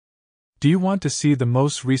Do you want to see the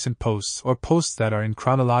most recent posts or posts that are in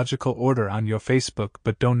chronological order on your Facebook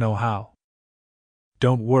but don't know how?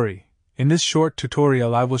 Don't worry. In this short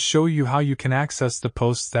tutorial I will show you how you can access the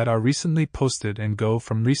posts that are recently posted and go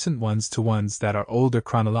from recent ones to ones that are older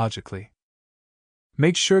chronologically.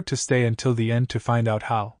 Make sure to stay until the end to find out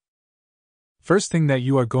how. First thing that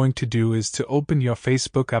you are going to do is to open your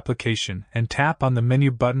Facebook application and tap on the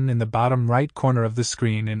menu button in the bottom right corner of the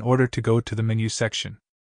screen in order to go to the menu section.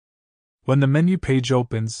 When the menu page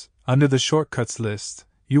opens, under the shortcuts list,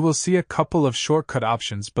 you will see a couple of shortcut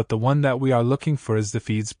options, but the one that we are looking for is the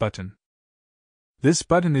Feeds button. This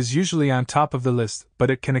button is usually on top of the list,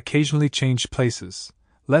 but it can occasionally change places.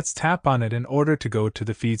 Let's tap on it in order to go to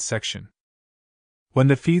the Feeds section. When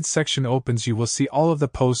the Feeds section opens, you will see all of the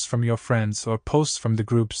posts from your friends or posts from the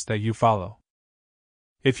groups that you follow.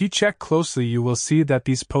 If you check closely, you will see that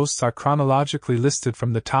these posts are chronologically listed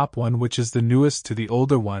from the top one, which is the newest, to the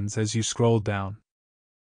older ones as you scroll down.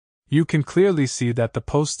 You can clearly see that the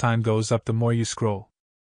post time goes up the more you scroll.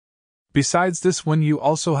 Besides this one, you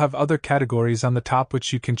also have other categories on the top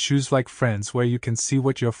which you can choose, like Friends, where you can see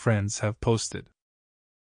what your friends have posted.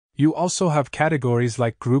 You also have categories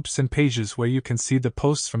like Groups and Pages, where you can see the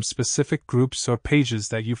posts from specific groups or pages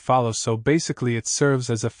that you follow, so basically it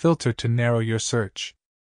serves as a filter to narrow your search.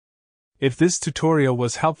 If this tutorial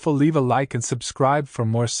was helpful, leave a like and subscribe for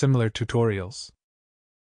more similar tutorials.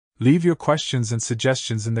 Leave your questions and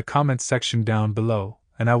suggestions in the comments section down below,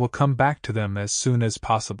 and I will come back to them as soon as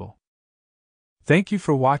possible. Thank you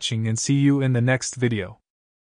for watching and see you in the next video.